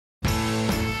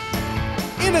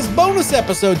It is bonus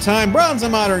episode time. Bronze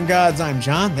and Modern Gods. I'm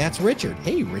John. That's Richard.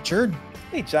 Hey, Richard.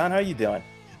 Hey, John. How you doing?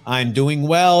 I'm doing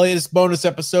well. It is bonus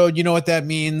episode. You know what that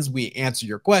means. We answer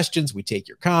your questions. We take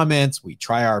your comments. We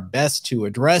try our best to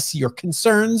address your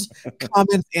concerns,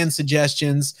 comments, and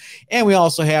suggestions. And we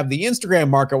also have the Instagram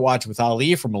Market Watch with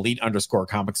Ali from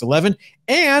Elite_Comics11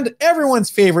 and everyone's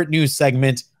favorite news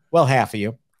segment. Well, half of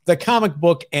you. The comic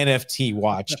book NFT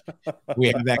watch. We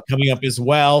have that coming up as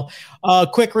well.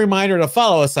 Quick reminder to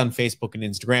follow us on Facebook and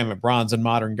Instagram at Bronze and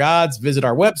Modern Gods. Visit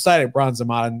our website at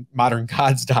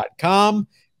bronzeandmoderngods.com.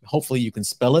 Hopefully you can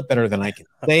spell it better than I can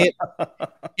say it.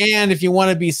 And if you want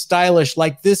to be stylish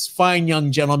like this fine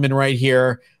young gentleman right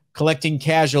here, collecting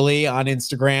casually on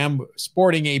Instagram,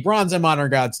 sporting a Bronze and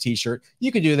Modern Gods t-shirt,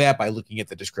 you can do that by looking at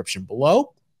the description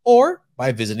below, or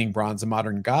by visiting Bronze and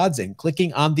Modern Gods and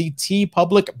clicking on the T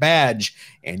Public badge.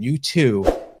 And you too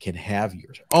can have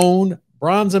your own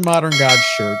Bronze and Modern Gods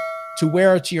shirt to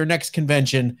wear to your next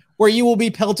convention where you will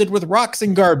be pelted with rocks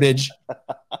and garbage.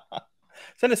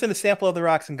 Send us in a sample of the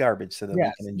rocks and garbage so that we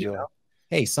can enjoy. You know,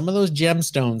 hey, some of those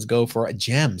gemstones go for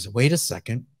gems. Wait a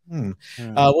second.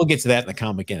 We'll get to that in the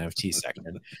comic NFT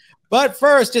section. But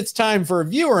first, it's time for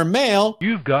viewer mail.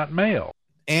 You've got mail.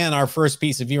 And our first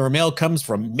piece of viewer mail comes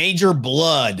from Major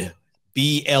Blood,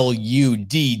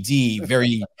 B-L-U-D-D,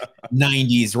 very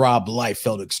 90s Rob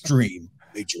Liefeld extreme,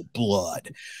 Major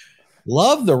Blood.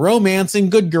 Love the romance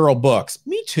and good girl books.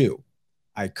 Me too.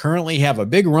 I currently have a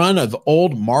big run of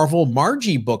old Marvel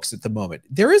Margie books at the moment.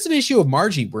 There is an issue of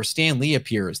Margie where Stan Lee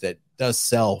appears that does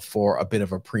sell for a bit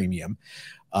of a premium.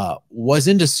 Was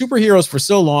into superheroes for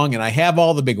so long, and I have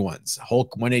all the big ones.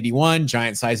 Hulk 181,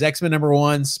 Giant Size X-Men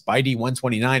 #1, Spidey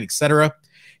 129, etc.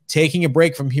 Taking a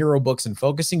break from hero books and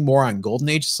focusing more on Golden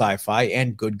Age sci-fi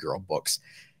and good girl books.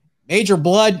 Major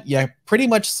Blood, yeah, pretty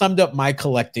much summed up my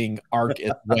collecting arc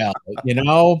as well. You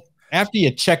know, after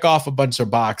you check off a bunch of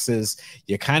boxes,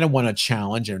 you kind of want a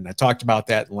challenge. And I talked about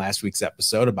that in last week's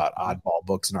episode about oddball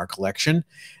books in our collection.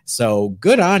 So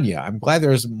good on you. I'm glad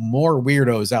there's more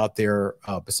weirdos out there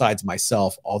besides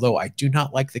myself, although I do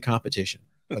not like the competition.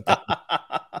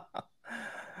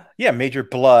 Yeah, Major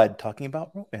Blood talking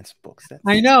about romance books.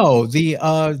 I know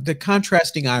the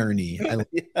contrasting irony.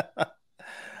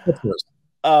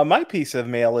 My piece of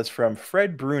mail is from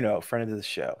Fred Bruno, friend of the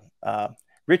show.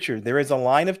 Richard, there is a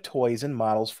line of toys and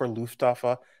models for Luftwaffe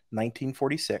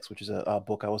 1946, which is a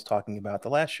book I was talking about the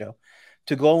last show,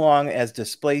 to go along as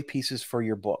display pieces for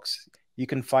your books. You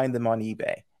can find them on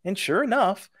eBay. And sure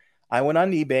enough, I went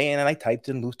on eBay and I typed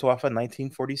in Luftwaffe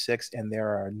 1946, and there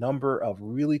are a number of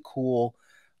really cool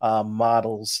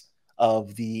models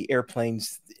of the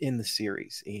airplanes in the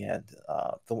series. And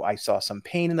I saw some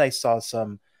painted, I saw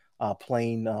some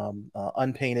plain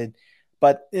unpainted.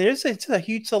 But it's a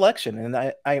huge selection,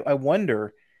 and I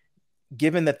wonder,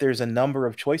 given that there's a number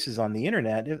of choices on the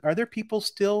internet, are there people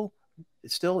still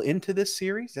into this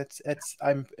series?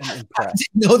 I'm impressed. I didn't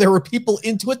know there were people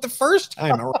into it the first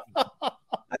time around.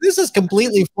 This has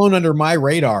completely flown under my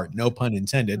radar, no pun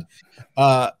intended.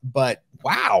 But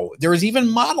wow, there was even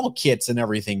model kits and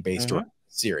everything based on the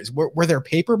series. Were there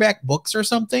paperback books or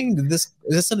something? Is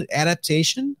this an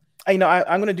adaptation? I'm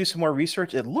going to do some more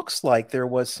research. It looks like there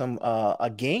was some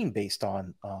a game based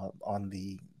on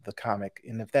the comic,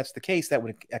 and if that's the case, that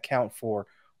would account for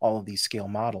all of these scale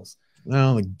models.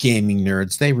 Well, the gaming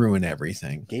nerds, they ruin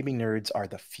everything. Gaming nerds are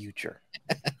the future.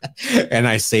 And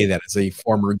I say that as a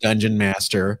former dungeon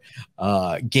master,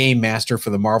 game master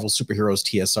for the Marvel Superheroes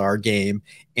TSR game,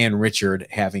 and Richard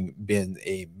having been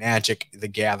a Magic the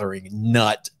Gathering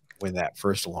nut when that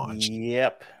first launched.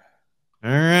 Yep. All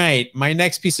right, my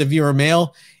next piece of viewer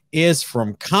mail is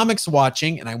from Comics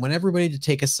Watching, and I want everybody to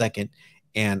take a second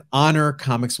and honor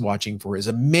Comics Watching for his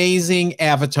amazing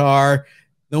avatar,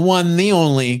 the one, the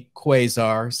only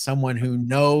Quasar, someone who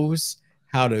knows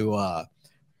how to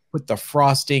put the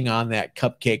frosting on that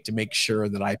cupcake to make sure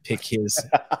that I pick his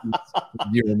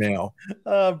viewer mail.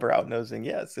 Brown nosing,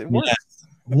 yes, it was. Yes.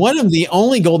 One of the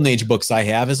only Golden Age books I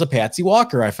have is a Patsy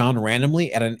Walker I found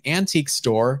randomly at an antique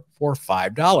store for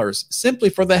 $5, simply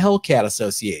for the Hellcat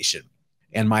Association.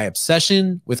 And my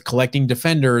obsession with collecting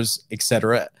Defenders,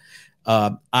 etc.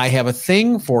 I have a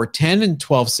thing for 10 and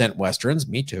 12-cent Westerns,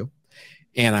 me too.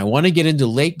 And I want to get into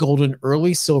late golden,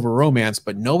 early silver romance,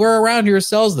 but nowhere around here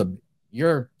sells them.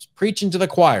 You're preaching to the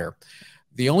choir.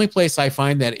 The only place I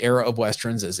find that era of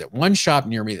Westerns is at one shop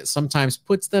near me that sometimes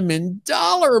puts them in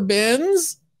dollar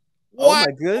bins. Oh,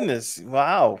 my goodness.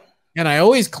 Wow. And I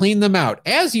always clean them out,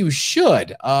 as you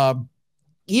should.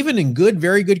 Even in good,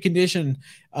 very good condition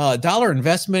dollar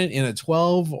investment in a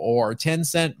 12 or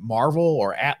 10-cent Marvel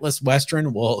or Atlas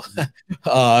Western will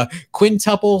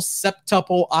quintuple,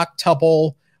 septuple,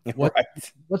 octuple.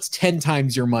 What's 10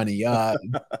 times your money?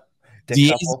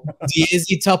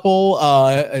 Diezituple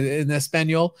in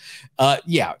Espanol.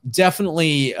 Yeah,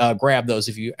 definitely grab those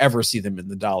if you ever see them in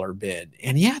the dollar bin.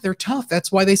 And yeah, they're tough.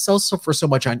 That's why they sell for so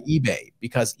much on eBay,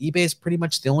 because eBay is pretty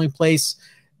much the only place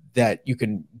that you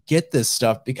can get this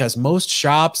stuff, because most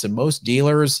shops and most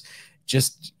dealers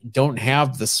just don't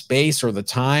have the space or the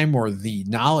time or the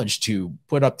knowledge to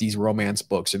put up these romance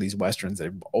books or these Westerns that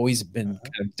have always been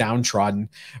kind of downtrodden.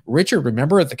 Richard,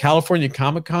 remember at the California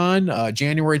Comic-Con,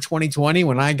 January 2020,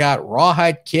 when I got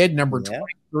Rawhide Kid number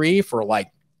 23 for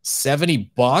like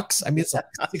 $70? I mean, it's a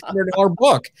 $600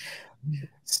 book.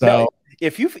 So no,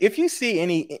 if you see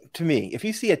if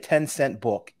you see a 10-cent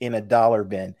book in a dollar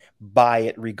bin, buy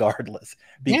it regardless,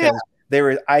 because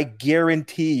I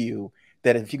guarantee you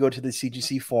that if you go to the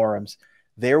CGC forums,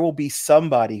 there will be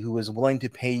somebody who is willing to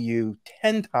pay you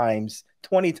 10 times,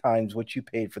 20 times what you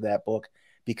paid for that book,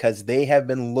 because they have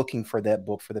been looking for that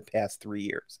book for the past 3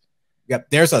 years. Yep,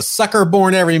 there's a sucker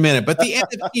born every minute, but the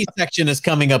NFT section is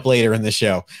coming up later in the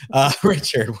show.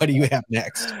 Richard, what do you have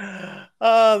next?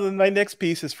 My next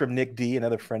piece is from Nick D,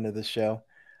 another friend of the show.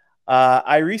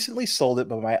 I recently sold it,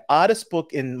 but my oddest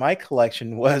book in my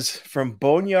collection was from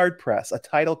Boneyard Press, a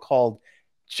title called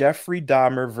Jeffrey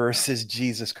Dahmer versus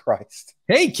Jesus Christ.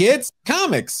 Hey, kids,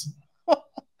 comics.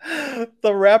 The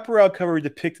wraparound cover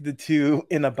depicted the two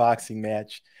in a boxing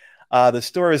match. The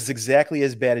story is exactly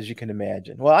as bad as you can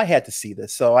imagine. Well, I had to see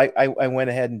this, so I went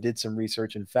ahead and did some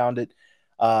research and found it,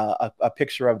 a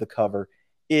picture of the cover.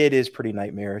 It is pretty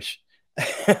nightmarish.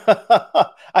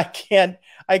 I can't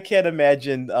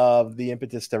imagine the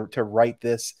impetus to write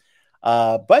this.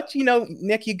 But you know,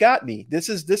 Nick, you got me. This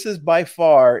is by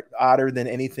far odder than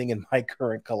anything in my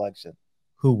current collection.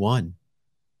 Who won?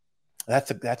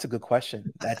 That's a good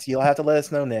question. You'll have to let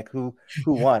us know, Nick, who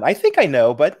won. I think I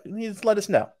know, but please let us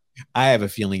know. I have a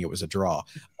feeling it was a draw.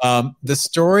 The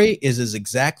story is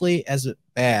exactly as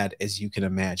bad as you can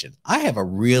imagine. I have a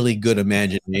really good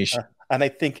imagination. And I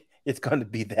think it's going to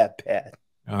be that bad.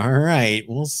 All right,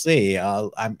 we'll see.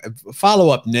 I'm follow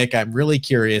up, Nick. I'm really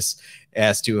curious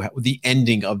as to the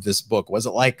ending of this book. Was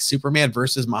it like Superman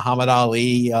versus Muhammad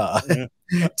Ali? Did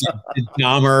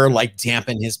Dahmer like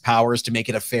dampen his powers to make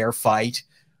it a fair fight?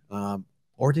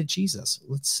 Or did Jesus?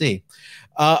 Let's see.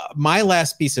 My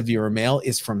last piece of viewer mail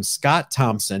is from Scott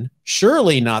Thompson.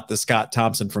 Surely not the Scott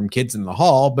Thompson from Kids in the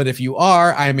Hall, but if you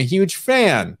are, I'm a huge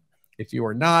fan. If you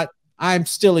are not, I'm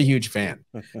still a huge fan.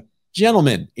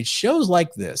 Gentlemen, it's shows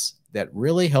like this that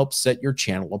really help set your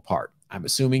channel apart. I'm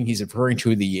assuming he's referring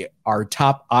to our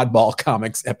top Oddball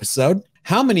Comics episode.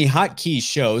 How many hotkey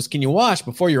shows can you watch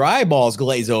before your eyeballs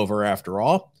glaze over, after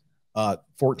all?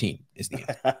 14 is the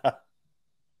answer.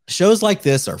 Shows like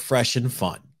this are fresh and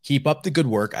fun. Keep up the good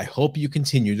work. I hope you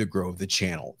continue to grow the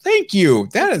channel. Thank you.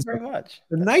 That is very much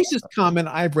the nicest comment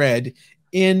I've read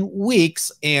in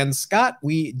weeks. And Scott,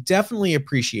 we definitely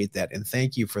appreciate that. And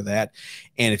thank you for that.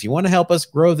 And if you want to help us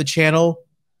grow the channel,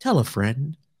 tell a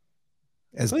friend,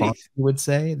 as Barnaby would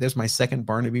say. There's my second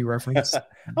Barnaby reference.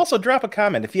 Also, drop a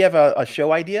comment. If you have a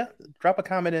show idea, drop a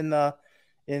comment and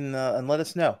let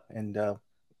us know. And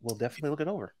we'll definitely look it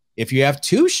over. If you have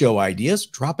 2 show ideas,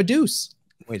 drop a deuce.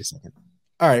 Wait a second.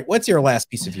 All right. What's your last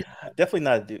piece of your? Definitely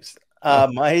not a deuce.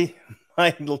 My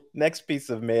next piece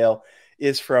of mail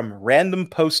is from Random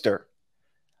Poster.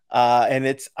 And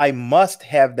it's, I must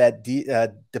have that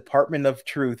Department of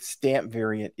Truth stamp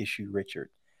variant issue, Richard.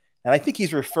 And I think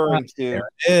he's referring to there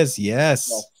it is,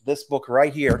 yes, this book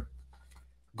right here.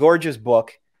 Gorgeous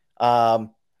book.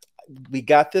 We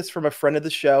got this from a friend of the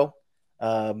show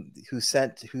who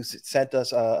sent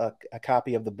us a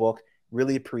copy of the book.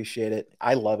 Really appreciate it.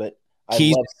 I love it.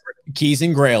 Keys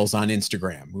and Grails on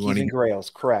Instagram. Keys and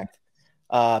Grails, correct.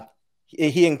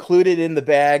 He included in the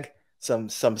bag some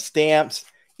stamps,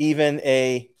 even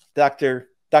a Dr.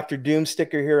 Doom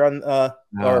sticker here on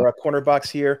or a corner box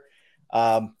here.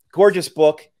 Gorgeous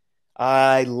book.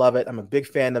 I love it. I'm a big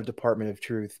fan of Department of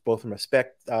Truth, both from a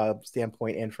spec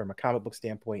standpoint and from a comic book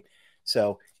standpoint.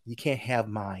 So you can't have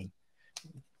mine.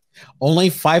 Only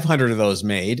 500 of those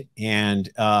made, and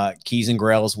Keys and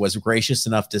Grails was gracious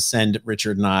enough to send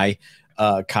Richard and I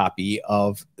a copy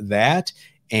of that.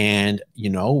 And you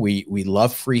know, we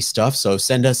love free stuff, so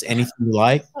send us anything you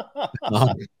like.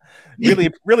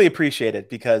 Really appreciate it,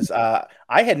 because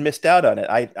I had missed out on it.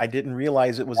 I didn't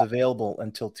realize it was available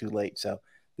until too late. So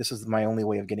this is my only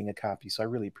way of getting a copy. So I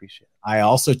really appreciate it. I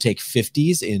also take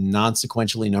 50s in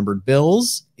non-sequentially numbered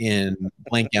bills in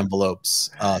blank envelopes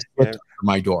under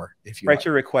my door. If you write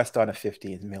your request on a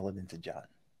 50 and mail it into John.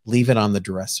 Leave it on the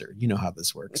dresser. You know how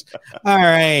this works. All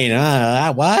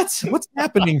right. What's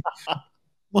happening?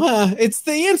 Well, it's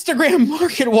the Instagram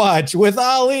Market Watch with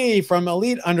Ali from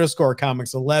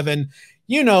Elite_Comics11.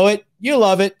 You know it. You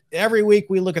love it. Every week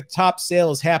we look at top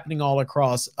sales happening all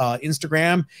across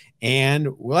Instagram. And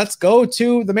let's go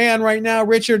to the man right now.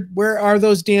 Richard, where are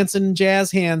those dancing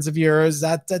jazz hands of yours?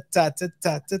 And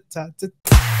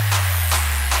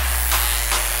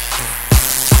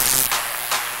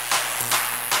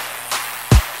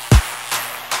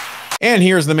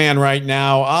here's the man right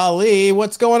now, Ali.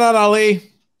 What's going on, Ali?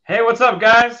 Hey, what's up,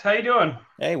 guys? How you doing?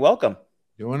 Hey, welcome.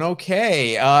 Doing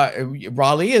okay.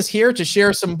 Ali is here to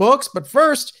share some books, but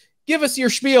first, give us your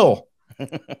spiel.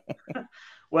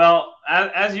 Well,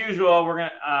 as usual,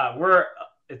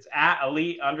 it's at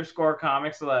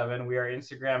Elite_Comics11. We are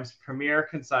Instagram's premier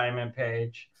consignment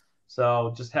page.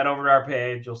 So just head over to our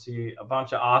page. You'll see a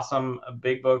bunch of awesome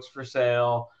big books for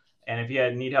sale. And if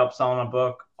you need help selling a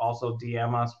book, also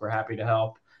DM us. We're happy to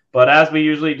help. But as we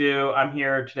usually do, I'm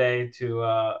here today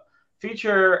to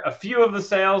feature a few of the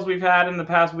sales we've had in the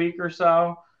past week or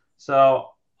so. So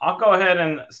I'll go ahead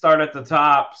and start at the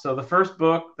top. So the first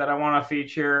book that I want to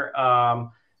feature,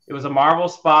 it was a Marvel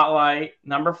Spotlight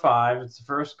number 5. It's the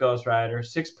first Ghost Rider,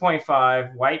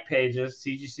 6.5 white pages,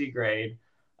 CGC grade.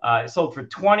 It sold for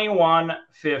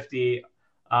 $21.50.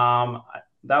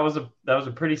 That was a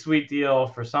pretty sweet deal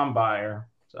for some buyer.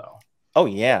 So. Oh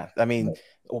yeah, I mean,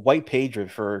 a white page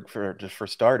for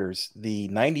starters, the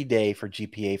 90-day for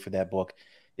GPA for that book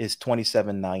is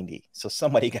 $27.90. So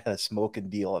somebody got a smoking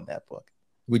deal on that book.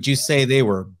 Would you say they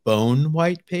were bone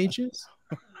white pages?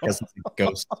 Because it's a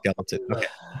ghost skeleton.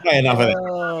 Okay. Enough of that.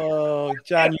 Oh,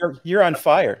 John, you're on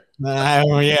fire. Yeah.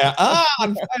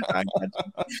 On fire.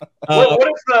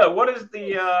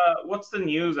 What's the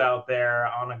news out there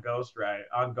on Ghost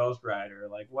Rider?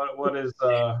 Like what is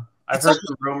I've heard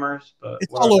some rumors, but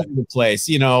it's all over the place.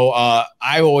 You know,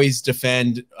 I always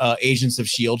defend Agents of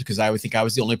S.H.I.E.L.D. because I would think I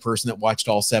was the only person that watched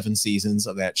all 7 seasons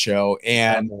of that show.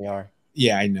 And they are.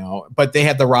 Yeah, I know. But they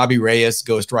had the Robbie Reyes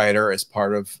Ghost Rider as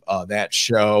part of that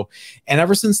show. And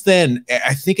ever since then,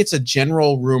 I think it's a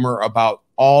general rumor about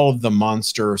all of the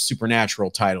monster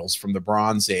supernatural titles from the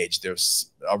Bronze Age. There's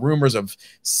rumors of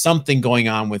something going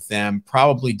on with them,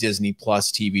 probably Disney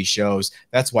Plus TV shows.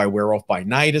 That's why Werewolf by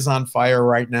Night is on fire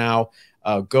right now.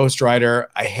 Ghost Rider,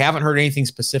 I haven't heard anything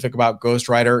specific about Ghost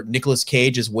Rider. Nicolas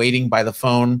Cage is waiting by the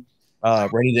phone,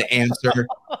 ready to answer.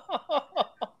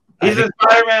 He's in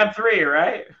Spider-Man 3,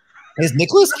 right? Is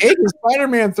Nicolas Cage in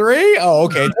Spider-Man 3? Oh,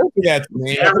 okay. Don't do that to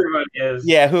me. Everyone is.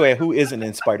 Yeah, who isn't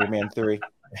in Spider-Man 3?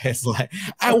 It's like,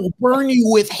 I will burn you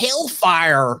with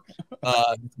hellfire.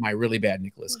 It's my really bad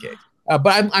Nicolas Cage.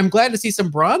 But I'm glad to see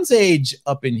some Bronze Age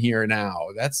up in here now.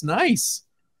 That's nice.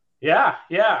 Yeah.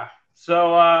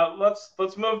 So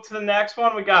let's move to the next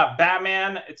one. We got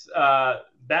Batman. It's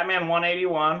Batman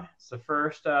 181. It's the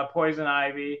first Poison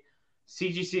Ivy.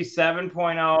 CGC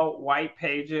 7.0 white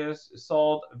pages,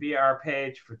 sold via our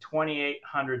page for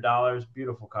 $2,800.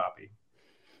 Beautiful copy.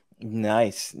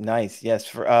 Nice. Yes,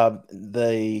 for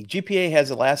the GPA has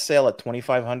a last sale at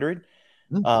 $2,500.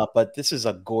 But this is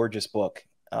a gorgeous book.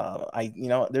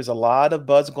 There's a lot of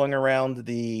buzz going around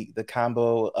the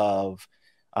combo of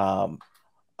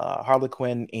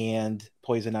Harlequin and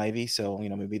Poison Ivy. So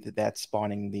maybe that's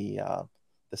spawning the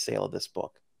sale of this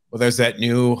book. Well, there's that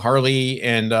new Harley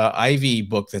and Ivy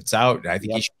book that's out. I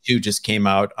think issue 2 just came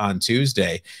out on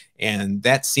Tuesday, and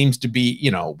that seems to be,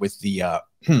 with the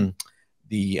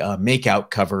makeout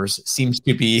covers, seems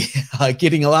to be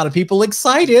getting a lot of people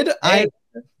excited. Hey,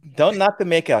 don't knock the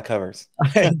makeout covers.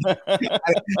 I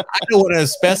don't want to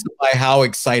specify how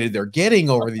excited they're getting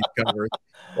over these covers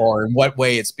or in what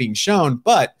way it's being shown,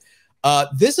 but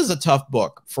this is a tough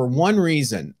book for one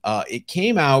reason. It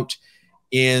came out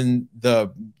in the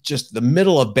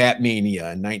middle of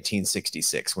Batmania in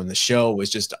 1966, when the show was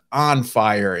just on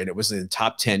fire and it was a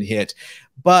top 10 hit.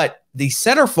 But the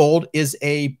centerfold is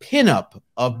a pinup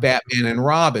of Batman and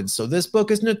Robin. So this book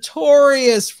is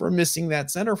notorious for missing that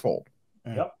centerfold.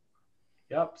 Yep.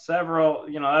 Several,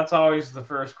 that's always the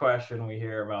first question we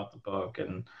hear about the book.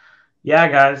 And yeah,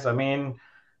 guys, I mean,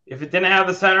 if it didn't have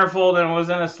the centerfold and it was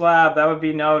in a slab, that would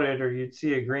be noted, or you'd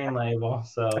see a green label.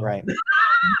 So right.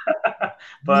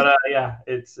 But yeah,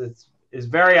 it's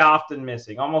very often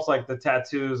missing, almost like the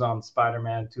tattoos on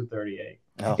Spider-Man 238.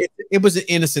 Oh. It was an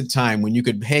innocent time when you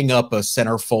could hang up a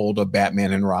centerfold of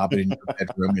Batman and Robin in your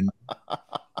bedroom.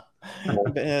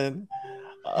 And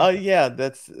Yeah,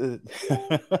 that's. Let's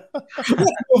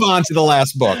move on to the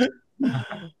last book.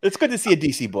 It's good to see a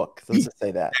DC book. Let's just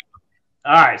say that.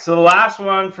 All right, so the last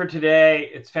one for today,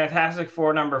 it's Fantastic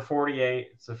Four number 48.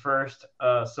 It's the first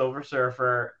Silver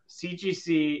Surfer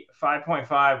CGC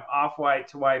 5.5 off-white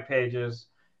to white pages.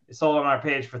 It's sold on our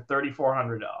page for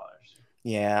 $3,400.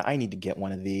 Yeah, I need to get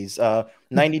one of these.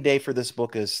 90 day for this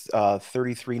book is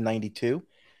 $33.92,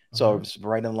 so it's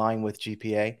right in line with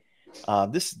GPA.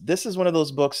 This is one of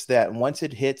those books that once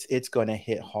it hits, it's going to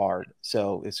hit hard.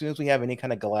 So as soon as we have any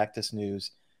kind of Galactus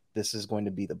news, this is going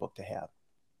to be the book to have.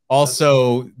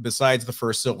 Also, besides the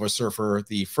first Silver Surfer,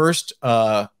 the first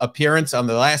appearance on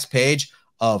the last page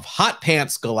of Hot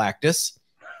Pants Galactus.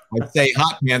 I'd say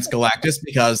Hot Pants Galactus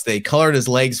because they colored his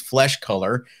legs flesh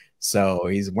color. So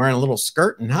he's wearing a little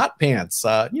skirt and hot pants.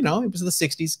 You know, it was the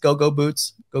 60s. Go-go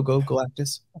boots. Go-go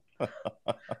Galactus.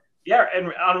 Yeah,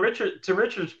 and on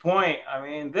Richard's point, I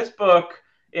mean, this book,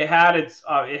 it had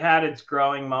its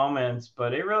growing moments,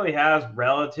 but it really has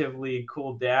relatively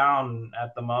cooled down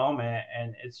at the moment,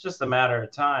 and it's just a matter of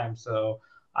time. So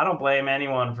I don't blame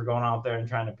anyone for going out there and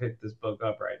trying to pick this book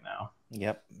up right now.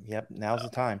 Yep. Now's the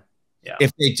time. Yeah.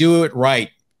 If they do it right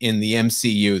in the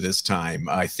MCU this time,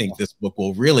 I think this book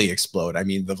will really explode. I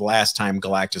mean, the last time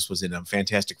Galactus was in a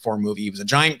Fantastic Four movie, he was a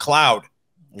giant cloud.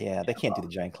 Yeah, they can't do the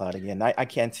giant cloud again. I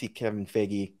can't see Kevin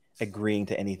Feige agreeing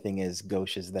to anything as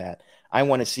gauche as that. I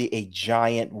want to see a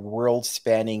giant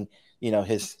world-spanning, you know,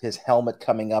 his helmet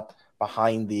coming up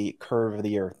behind the curve of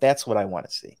the earth. That's what I want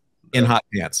to see. In hot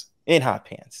pants. In hot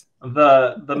pants.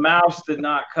 The mouse did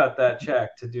not cut that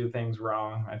check to do things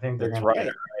wrong. I think they're going to get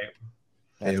it right.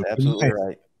 That's absolutely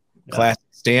right. Classic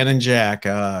Stan and Jack.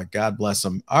 God bless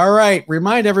them. All right.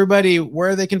 Remind everybody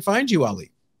where they can find you,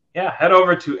 Ali. Yeah, head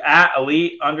over to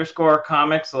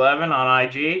 @elite_comics11 on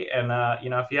IG. And, you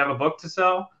know, if you have a book to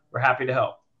sell, we're happy to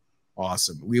help.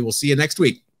 Awesome. We will see you next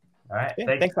week. All right.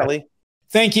 Yeah, thanks, Ali.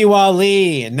 Thank you,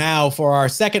 Ali. And now for our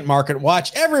second market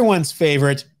watch, everyone's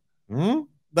favorite,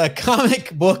 the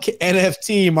comic book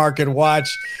NFT market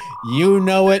watch. You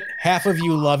know it. Half of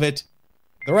you love it.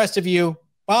 The rest of you,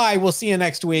 bye. We'll see you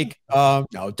next week.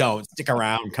 No, don't. Stick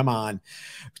around. Come on.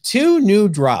 2 new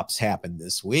drops happened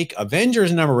this week.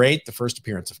 Avengers number 8, the first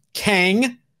appearance of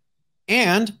Kang,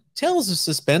 and Tales of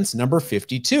Suspense number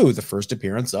 52, the first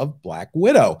appearance of Black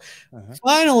Widow.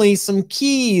 Finally, some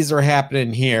keys are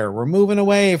happening here. We're moving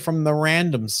away from the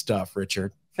random stuff,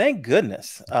 Richard. Thank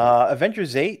goodness.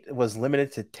 Avengers 8 was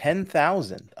limited to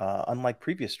 10,000, unlike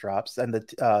previous drops, and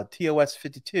the TOS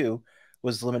 52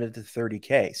 was limited to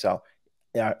 30K. So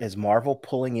is Marvel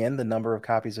pulling in the number of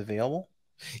copies available?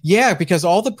 Yeah, because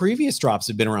all the previous drops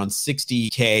have been around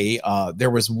 60K.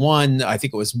 There was one, I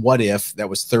think it was What If, that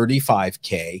was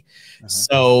 35K.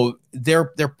 So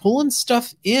they're pulling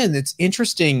stuff in. It's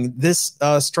interesting. This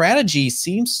strategy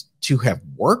seems to have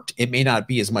worked. It may not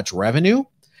be as much revenue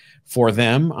for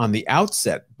them on the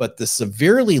outset, but the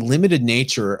severely limited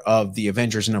nature of the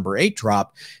Avengers number 8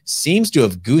 drop seems to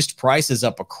have goosed prices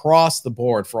up across the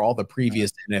board for all the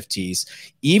previous NFTs,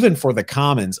 even for the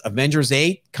commons. Avengers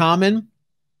 8 common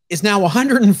is now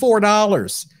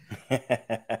 $104.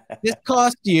 This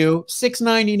cost you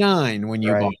 $6.99 when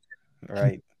you bought it.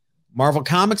 Right. Marvel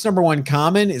Comics number 1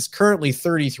 common is currently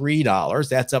 $33.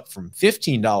 That's up from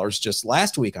 $15 just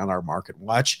last week on our market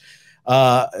watch.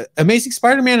 Amazing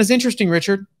Spider-Man is interesting,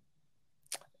 Richard.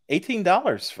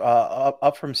 $18,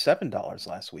 up from $7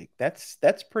 last week. That's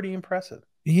pretty impressive.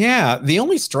 Yeah, the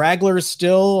only stragglers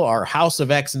still are House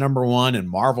of X number 1 and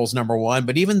Marvel's number 1,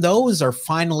 but even those are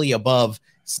finally above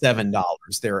 $7.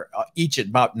 They're each at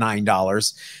about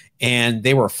 $9, and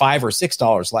they were $5 or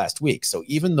 $6 last week. So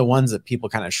even the ones that people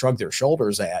kind of shrug their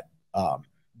shoulders at,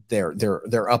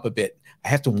 they're up a bit. I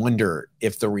have to wonder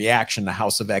if the reaction to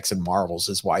House of X and Marvel's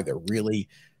is why they're really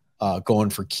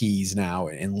going for keys now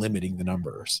and limiting the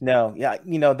numbers. No, yeah,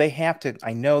 you know, they have to.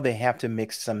 I know they have to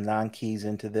mix some non-keys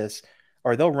into this,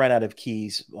 or they'll run out of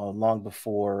keys long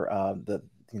before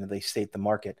they state the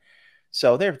market.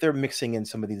 So they're mixing in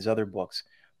some of these other books.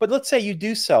 But let's say you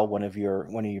do sell one of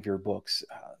your books,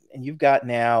 and you've got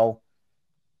now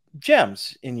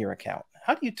gems in your account.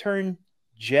 How do you turn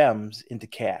gems into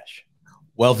cash?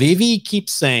 Well, Vivi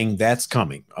keeps saying that's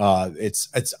coming.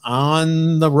 It's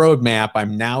on the roadmap.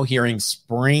 I'm now hearing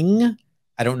spring.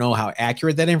 I don't know how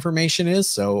accurate that information is,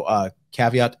 so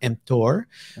caveat emptor,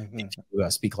 if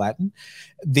you speak Latin.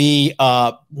 The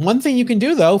one thing you can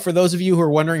do, though, for those of you who are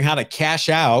wondering how to cash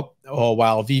out,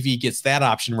 while Vivi gets that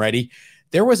option ready,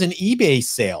 there was an eBay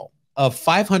sale of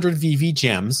 500 Vivi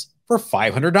gems for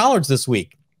 $500 this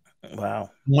week. Wow.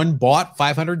 One bought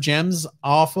 500 gems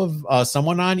off of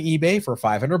someone on eBay for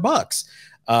 $500.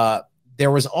 there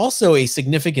was also a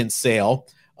significant sale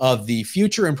of the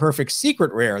Future Imperfect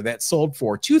Secret Rare that sold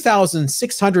for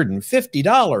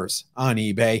 $2,650 on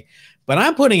eBay. But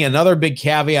I'm putting another big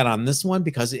caveat on this one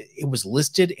because it was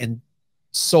listed and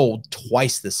sold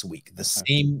twice this week. The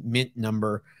same mint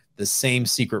number, the same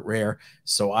secret rare.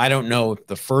 So I don't know if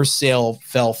the first sale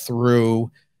fell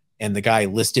through and the guy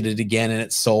listed it again and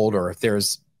it sold, or if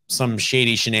there's some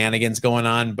shady shenanigans going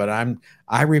on. But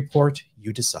I report,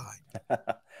 you decide.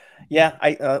 Yeah,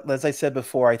 as I said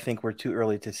before, I think we're too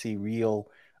early to see real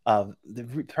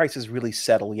the prices really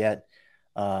settle yet.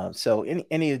 So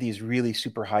any of these really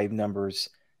super high numbers,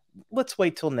 let's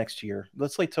wait till next year.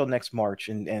 Let's wait till next March,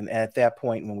 and at that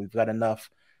point, when we've got enough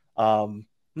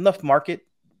market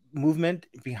movement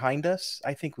behind us,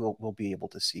 I think we'll be able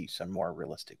to see some more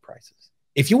realistic prices.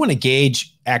 If you want to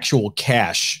gauge actual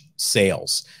cash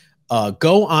sales,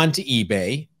 go onto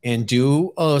eBay and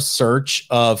do a search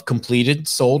of completed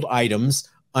sold items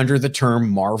under the term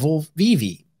Marvel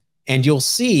VV. And you'll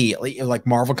see like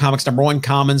Marvel Comics #1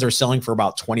 commons are selling for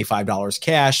about $25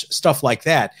 cash, stuff like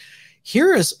that.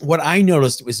 Here is what I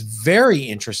noticed was very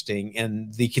interesting,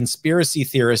 and the conspiracy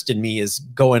theorist in me is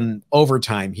going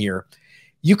overtime here.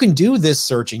 You can do this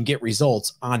search and get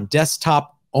results on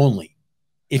desktop only.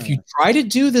 If you try to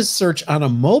do this search on a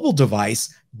mobile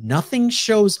device, nothing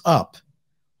shows up.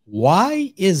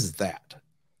 Why is that?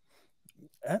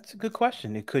 That's a good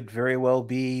question. It could very well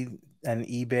be an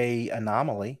eBay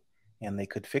anomaly, and they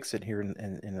could fix it here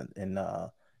in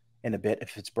a bit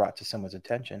if it's brought to someone's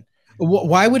attention.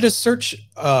 Why would a search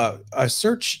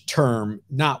term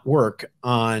not work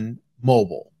on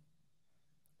mobile?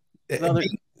 Well,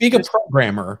 being a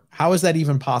programmer, how is that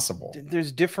even possible?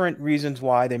 There's different reasons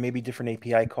why. There may be different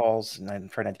API calls, and I'm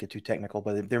trying not to get too technical,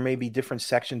 but there may be different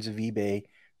sections of eBay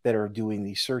that are doing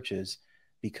these searches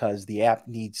because the app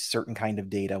needs certain kind of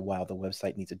data while the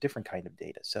website needs a different kind of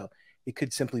data. So it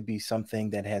could simply be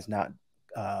something that has not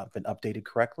been updated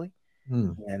correctly,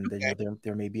 and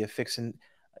there may be a fix. And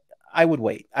I would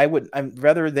wait. I'm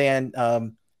rather than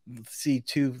see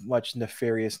too much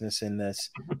nefariousness in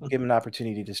this, give them an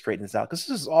opportunity to straighten this out, because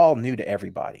this is all new to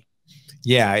everybody.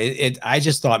 Yeah, I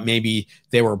just thought maybe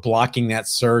they were blocking that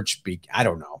search. I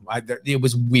don't know. It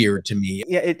was weird to me.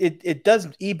 Yeah, it does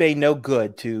eBay no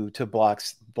good to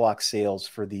block sales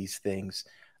for these things,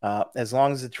 as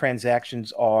long as the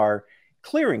transactions are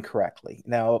clearing correctly.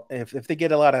 Now, if they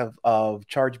get a lot of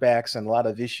chargebacks and a lot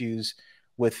of issues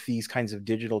with these kinds of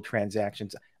digital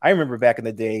transactions, I remember back in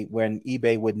the day when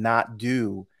eBay would not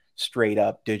do straight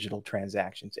up digital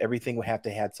transactions. Everything would have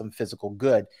to have some physical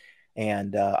good.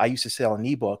 And I used to sell an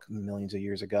ebook millions of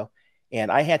years ago, and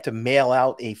I had to mail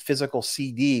out a physical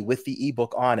CD with the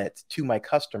ebook on it to my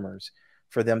customers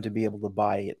for them to be able to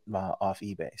buy it off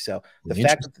eBay. So the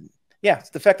fact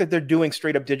that they're doing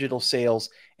straight up digital sales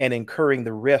and incurring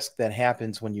the risk that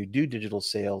happens when you do digital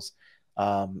sales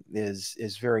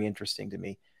is very interesting to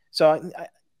me. So,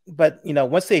 but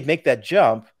once they make that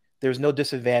jump, there's no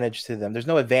disadvantage to them. There's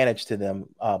no advantage to them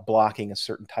blocking a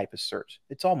certain type of search.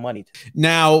 It's all money.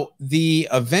 Now, the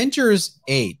Avengers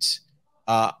 8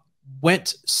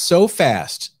 went so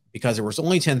fast because there was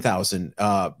only 10,000.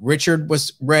 Richard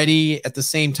was ready at the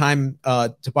same time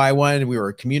to buy one. We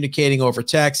were communicating over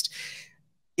text.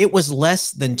 It was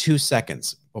less than 2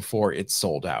 seconds before it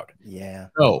sold out. Yeah.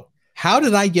 So how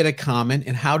did I get a common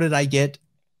and how did I get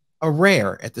a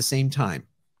rare at the same time?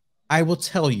 I will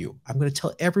tell you. I'm going to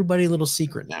tell everybody a little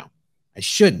secret now. I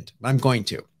shouldn't, but I'm going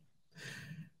to.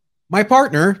 My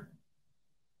partner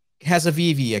has a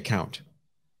VV account.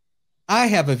 I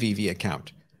have a VV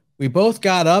account. We both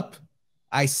got up.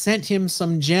 I sent him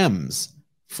some gems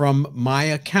from my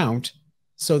account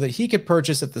so that he could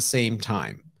purchase at the same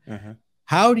time.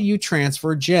 How do you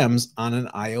transfer gems on an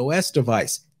iOS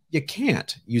device? You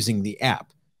can't using the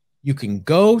app. You can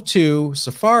go to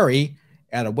Safari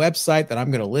at a website that I'm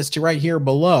going to list right here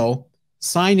below,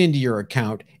 sign into your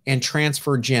account, and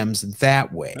transfer gems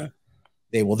that way.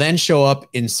 They will then show up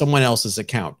in someone else's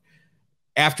account.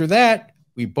 After that,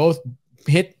 we both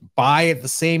hit buy at the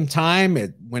same time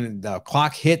when the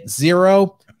clock hit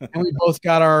 0, and we both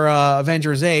got our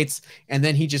Avengers 8s, and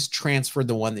then he just transferred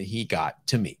the one that he got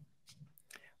to me.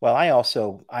 Well, I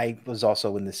was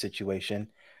also in this situation.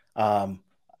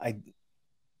 I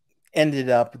ended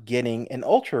up getting an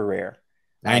ultra rare.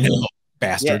 I know,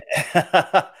 bastard.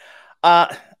 Yeah.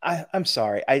 I'm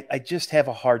sorry. I just have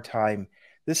a hard time.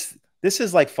 This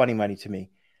is like funny money to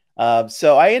me.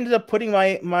 So I ended up putting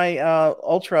my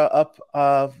ultra up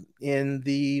in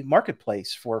the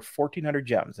marketplace for 1,400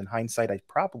 gems. In hindsight, I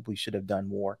probably should have done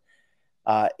more.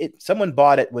 Someone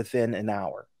bought it within an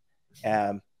hour.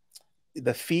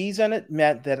 the fees on it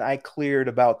meant that I cleared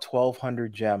about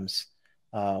 1,200 gems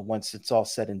once it's all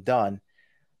said and done.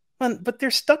 But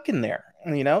they're stuck in there.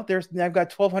 You know, I've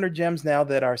got 1,200 gems now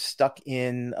that are stuck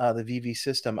in the VV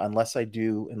system unless I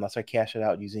cash it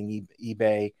out using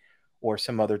eBay or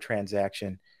some other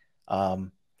transaction.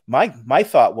 My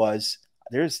thought was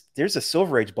there's a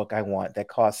Silver Age book I want that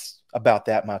costs about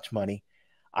that much money.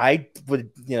 I would,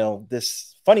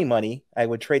 this funny money, I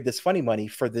would trade this funny money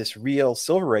for this real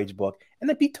Silver Age book, and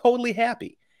I'd be totally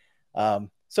happy.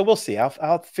 So we'll see.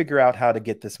 I'll figure out how to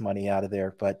get this money out of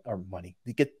there,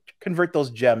 convert those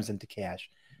gems into cash.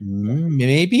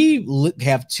 Maybe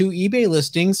have 2 eBay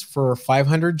listings for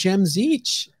 500 gems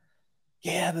each.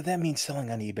 Yeah, but that means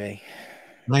selling on eBay.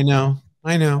 I know.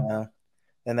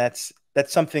 And that's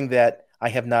something that I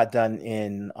have not done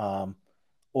in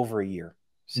over a year.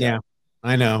 So. Yeah,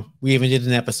 I know. We even did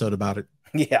an episode about it.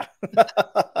 Yeah.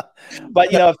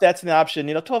 But if that's an option,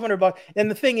 $1,200. And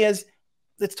the thing is,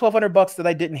 it's $1,200 that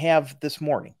I didn't have this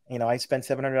morning. I spent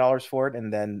 $700 for it,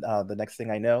 and then the next thing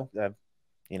I know,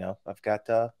 I've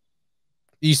got.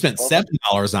 You spent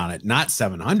 $7 on it, not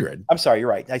 $700. I'm sorry, you're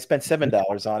right. I spent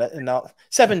 $7 on it, and now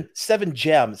seven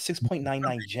gems,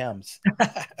 6.99 gems.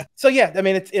 So yeah, I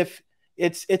mean,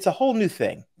 it's a whole new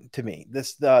thing to me.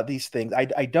 These things,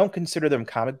 I don't consider them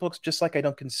comic books, just like I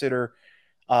don't consider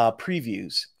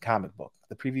previews comic book.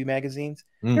 The preview magazines,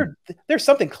 they're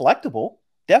something collectible,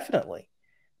 definitely.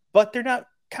 But they're not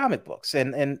comic books.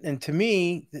 And to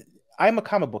me, I'm a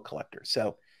comic book collector.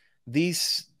 So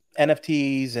these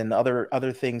NFTs and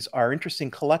other things are interesting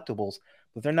collectibles,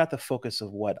 but they're not the focus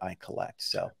of what I collect.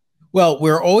 So, well,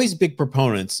 we're always big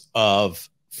proponents of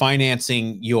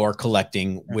financing your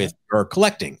collecting with your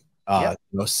collecting,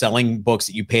 selling books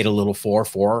that you paid a little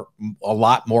for a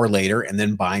lot more later, and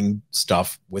then buying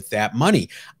stuff with that money.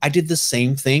 I did the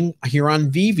same thing here on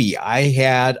VV. I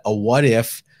had a What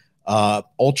If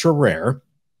ultra rare.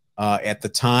 At the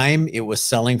time, it was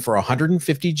selling for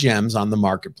 150 gems on the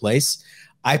marketplace.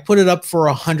 I put it up for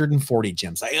 140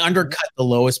 gems. I undercut the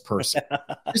lowest person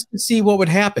just to see what would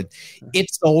happen.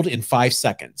 It sold in 5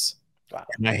 seconds. Wow.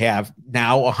 And I have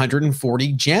now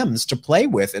 140 gems to play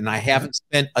with, and I haven't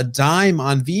spent a dime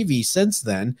on VV since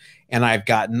then. And I've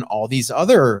gotten all these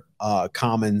other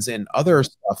commons and other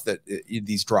stuff that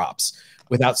these drops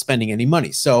without spending any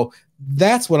money. So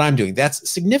that's what I'm doing. That's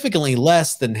significantly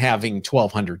less than having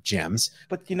 1,200 gems.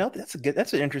 But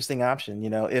that's an interesting option.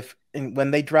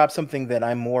 When they drop something that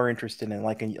I'm more interested in,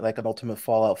 like an Ultimate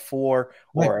Fallout 4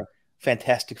 or a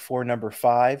Fantastic Four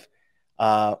 #5,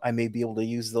 I may be able to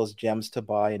use those gems to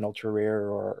buy an ultra rare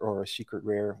or a secret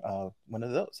rare, one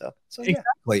of those. So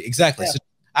exactly. Yeah. So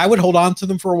I would hold on to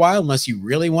them for a while unless you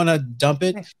really want to dump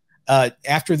it.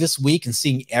 After this week and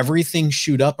seeing everything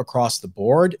shoot up across the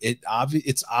board,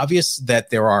 it's obvious that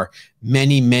there are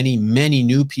many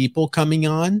new people coming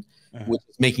on, which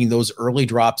is making those early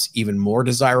drops even more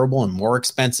desirable and more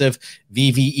expensive.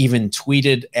 VV even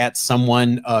tweeted at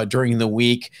someone during the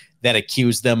week that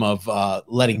accused them of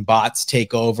letting bots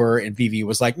take over, and VV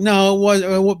was like, no,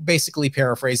 it was basically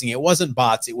paraphrasing. It wasn't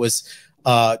bots. It was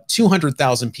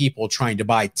 200,000 people trying to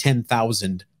buy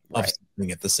 10,000 of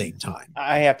something at the same time.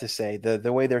 I have to say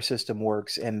the way their system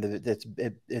works, and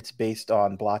it's based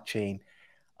on blockchain.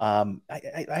 I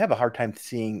have a hard time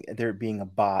seeing there being a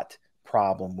bot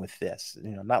problem with this.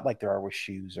 Not like there are with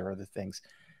shoes or other things.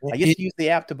 I used to use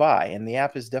the app to buy, and the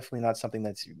app is definitely not something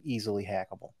that's easily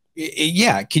hackable.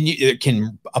 Yeah,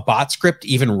 can a bot script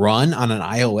even run on an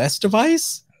iOS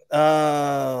device?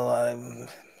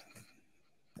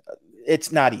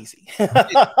 It's not easy. If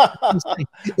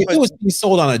it was being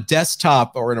sold on a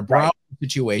desktop or in a browser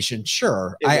situation,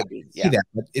 sure, I see that.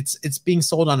 But it's being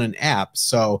sold on an app,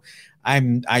 so I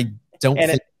don't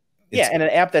think. And an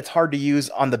app that's hard to use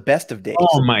on the best of days.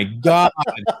 Oh my God!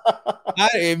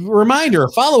 Reminder: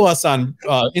 follow us on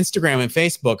Instagram and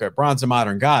Facebook at Bronze and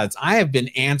Modern Gods. I have been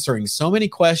answering so many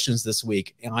questions this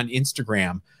week on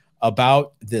Instagram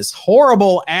about this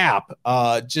horrible app.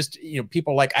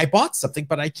 People are like, I bought something,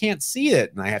 but I can't see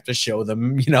it. And I have to show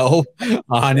them,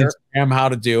 on Instagram how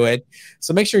to do it.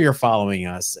 So make sure you're following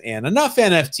us. And enough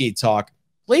NFT talk.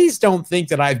 Please don't think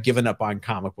that I've given up on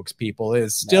comic books, people. It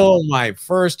is still my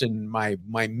first and my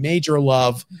major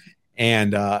love.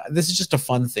 And this is just a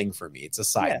fun thing for me. It's a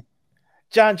side. Yeah.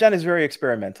 John is very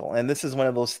experimental, and this is one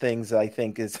of those things that I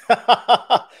think is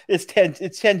it's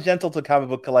tangential to comic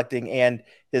book collecting and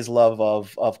his love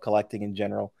of collecting in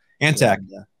general. And tech.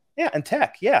 And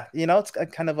tech. Yeah. It's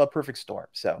kind of a perfect storm.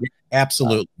 So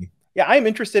absolutely. I'm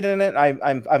interested in it.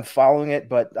 I'm following it,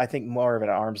 but I think more of an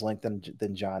arm's length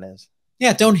than John is.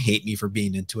 Yeah, don't hate me for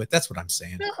being into it. That's what I'm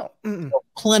saying. No.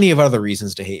 Plenty of other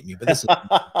reasons to hate me, but this is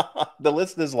the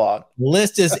list is long. The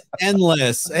list is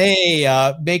endless.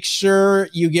 Hey, make sure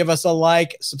you give us a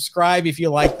like, subscribe if you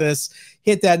like this,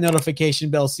 hit that notification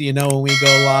bell so you know when we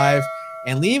go live,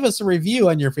 and leave us a review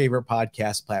on your favorite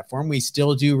podcast platform. We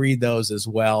still do read those as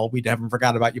well. We haven't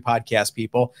forgot about you podcast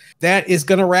people. That is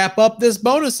going to wrap up this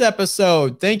bonus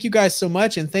episode. Thank you guys so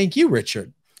much, and thank you,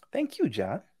 Richard. Thank you,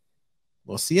 John.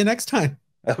 We'll see you next time.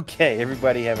 Okay,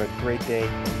 everybody have a great day.